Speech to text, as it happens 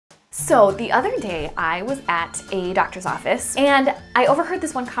So the other day I was at a doctor's office and I overheard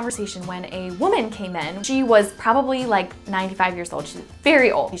this one conversation when a woman came in. She was probably like 95 years old. She's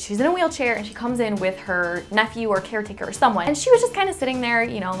very old. She's in a wheelchair and she comes in with her nephew or caretaker or someone. And she was just kind of sitting there,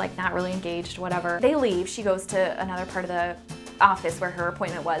 you know, like not really engaged, whatever. They leave. She goes to another part of the office where her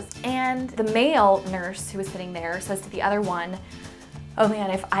appointment was. And the male nurse who was sitting there says to the other one, "Oh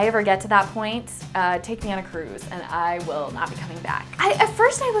man, if I ever get to that point, take me on a cruise and I will not be coming back." At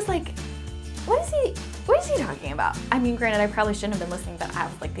first I was like, what is he talking about? I mean, granted, I probably shouldn't have been listening, but I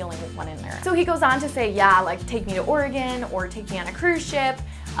was like the only one in there. So he goes on to say, yeah, like take me to Oregon or take me on a cruise ship.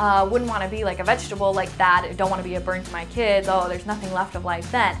 Wouldn't want to be like a vegetable like that. Don't want to be a burden to my kids. Oh, there's nothing left of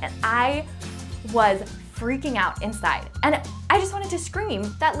life then. And I was freaking out inside. And I just wanted to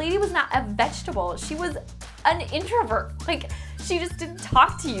scream. That lady was not a vegetable. She was an introvert. Like, she just didn't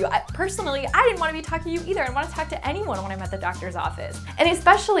talk to you. Personally, I didn't want to be talking to you either. I didn't want to talk to anyone when I'm at the doctor's office. And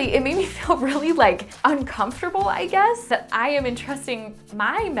especially, it made me feel really like uncomfortable, I guess, that I am entrusting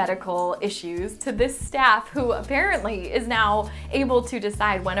my medical issues to this staff who apparently is now able to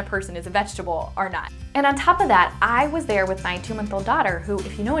decide when a person is a vegetable or not. And on top of that, I was there with my 2-month-old daughter who,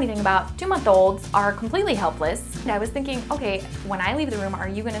 if you know anything about 2-month-olds, are completely helpless. And I was thinking, okay, when I leave the room, are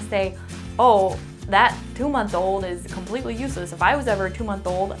you gonna say, oh, that 2-month-old is completely useless. If I was ever a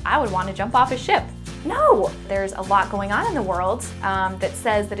 2-month-old, I would want to jump off a ship. No! There's a lot going on in the world that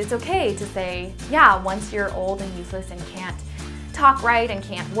says that it's okay to say, yeah, once you're old and useless and can't talk right and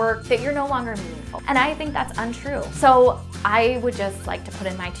can't work, that you're no longer meaningful. And I think that's untrue. So I would just like to put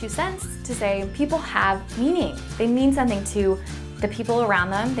in my 2 cents to say people have meaning. They mean something to the people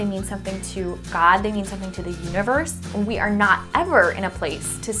around them, they mean something to God, they mean something to the universe. We are not ever in a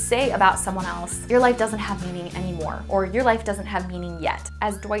place to say about someone else, your life doesn't have meaning anymore, or your life doesn't have meaning yet.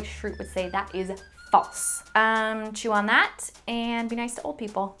 As Dwight Schrute would say, that is false. Chew on that and be nice to old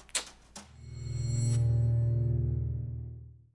people.